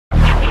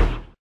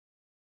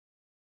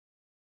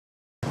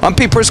I'm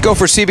Pete Prisco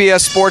for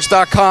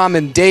CBSSports.com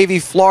in Davie,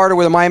 Florida,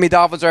 where the Miami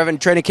Dolphins are having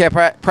training camp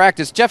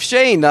practice. Jeff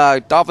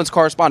Shain, Dolphins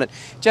correspondent.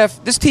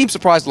 Jeff, this team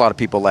surprised a lot of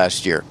people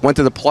last year. Went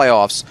to the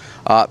playoffs.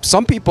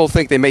 Some people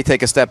think they may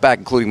take a step back,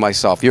 including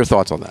myself. Your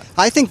thoughts on that?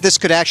 I think this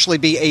could actually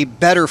be a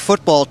better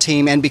football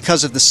team, and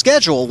because of the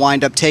schedule,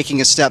 wind up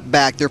taking a step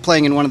back. They're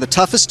playing in one of the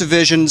toughest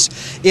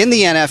divisions in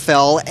the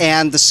NFL,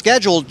 and the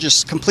schedule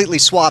just completely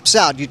swaps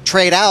out. You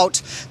trade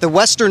out the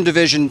Western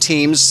Division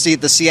teams,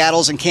 the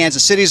Seattles and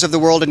Kansas Cities of the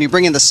world, and you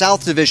bring in the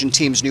South Division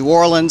teams, New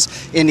Orleans,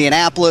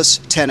 Indianapolis,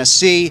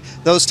 Tennessee,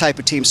 those type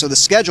of teams. So the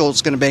schedule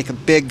is going to make a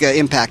big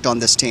impact on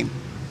this team.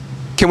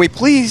 Can we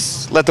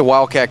please let the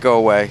wildcat go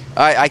away?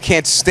 I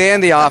can't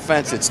stand the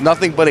offense. It's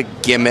nothing but a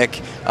gimmick.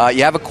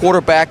 You have a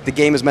quarterback. The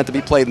game is meant to be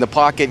played in the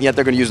pocket, and yet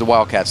they're going to use the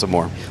wildcat some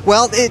more.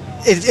 Well, it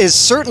is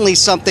certainly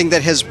something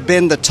that has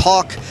been the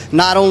talk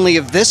not only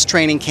of this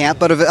training camp,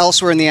 but of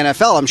elsewhere in the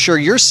NFL. I'm sure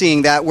you're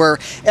seeing that, where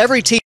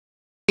every team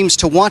seems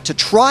to want to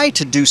try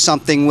to do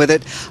something with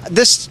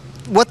it.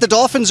 What the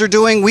Dolphins are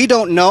doing, we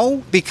don't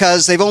know,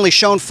 because they've only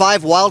shown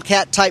 5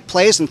 Wildcat-type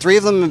plays, and 3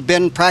 of them have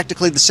been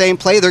practically the same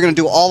play. They're going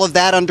to do all of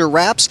that under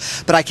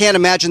wraps, but I can't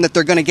imagine that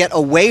they're going to get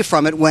away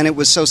from it when it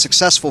was so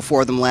successful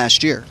for them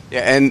last year.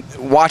 Yeah, and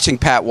watching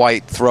Pat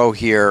White throw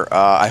here,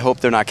 I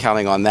hope they're not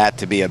counting on that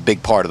to be a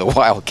big part of the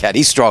Wildcat.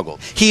 He struggled.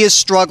 He is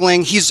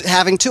struggling. He's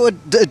having to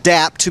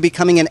adapt to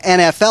becoming an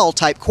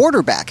NFL-type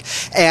quarterback,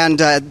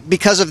 and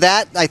because of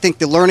that, I think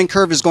the learning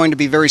curve is going to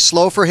be very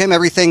slow for him.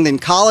 Everything in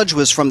college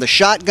was from the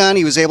shotgun.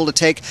 He was able to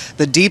take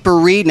the deeper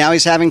read. Now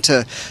he's having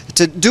to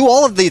do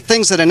all of the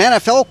things that an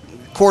NFL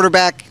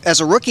quarterback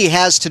as a rookie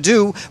has to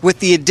do,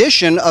 with the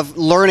addition of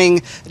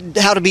learning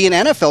how to be an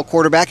NFL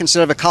quarterback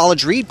instead of a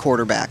college read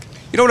quarterback.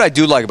 You know what I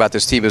do like about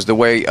this team is the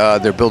way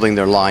they're building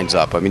their lines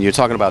up. I mean, you're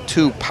talking about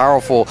 2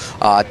 powerful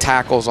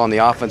tackles on the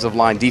offensive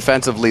line.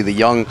 Defensively, the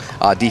young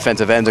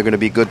defensive ends are going to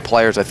be good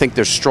players. I think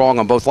they're strong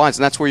on both lines,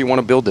 and that's where you want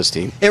to build this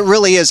team. It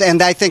really is,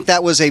 and I think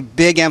that was a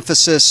big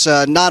emphasis,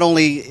 not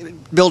only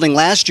building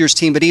last year's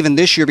team, but even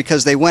this year,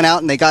 because they went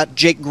out and they got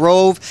Jake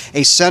Grove,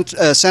 a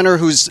center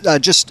who's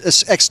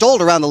just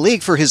extolled around the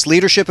league for his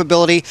leadership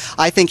ability.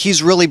 I think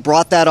he's really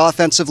brought that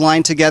offensive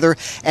line together,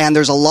 and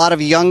there's a lot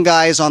of young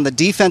guys on the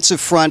defensive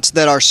front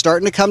that are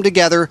starting to come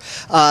together.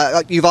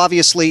 You've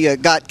obviously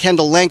got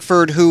Kendall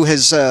Langford, who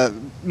has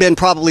been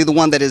probably the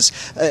one that has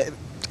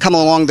come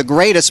along the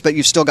greatest, but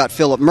you've still got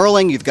Philip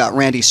Merling, you've got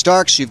Randy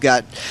Starks, you've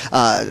got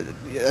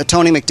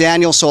Tony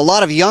McDaniel, so a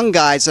lot of young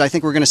guys that I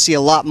think we're going to see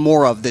a lot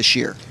more of this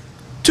year.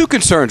 2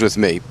 concerns with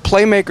me.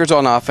 Playmakers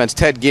on offense.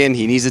 Ted Ginn,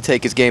 he needs to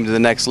take his game to the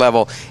next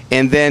level.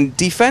 And then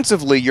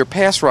defensively, your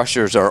pass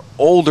rushers are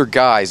older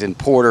guys in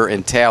Porter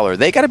and Taylor.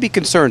 They got to be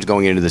concerned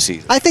going into the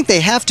season. I think they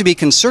have to be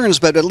concerns,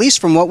 but at least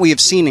from what we have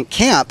seen in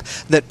camp,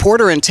 that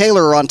Porter and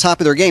Taylor are on top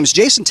of their games.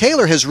 Jason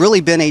Taylor has really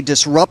been a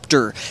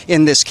disruptor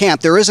in this camp.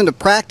 There isn't a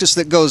practice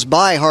that goes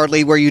by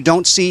hardly where you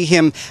don't see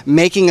him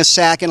making a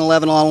sack in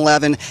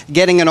 11-on-11,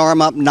 getting an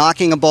arm up,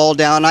 knocking a ball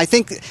down. I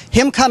think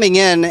him coming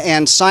in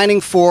and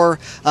signing for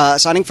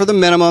the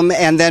minimum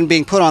and then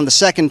being put on the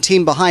second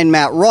team behind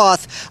Matt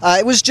Roth,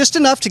 it was just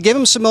enough to give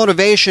him some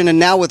motivation. And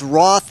now with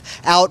Roth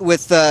out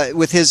with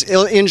his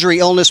injury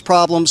illness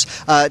problems,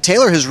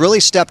 Taylor has really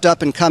stepped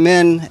up and come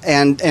in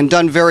and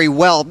done very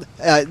well.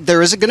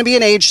 There is going to be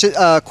an age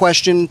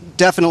question,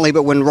 definitely,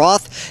 but when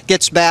Roth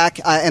gets back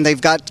and they've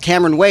got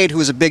Cameron Wade,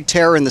 who is a big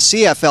terror in the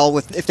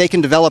CFL, if they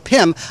can develop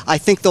him, I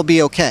think they'll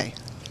be okay.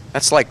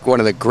 That's like one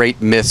of the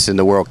great myths in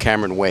the world,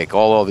 Cameron Wake.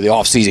 All over the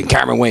offseason,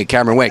 Cameron Wake.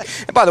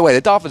 And by the way,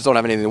 the Dolphins don't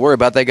have anything to worry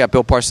about. They got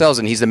Bill Parcells,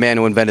 and he's the man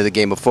who invented the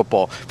game of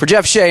football. For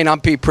Jeff Shain,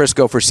 I'm Pete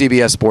Prisco for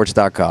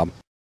CBSSports.com.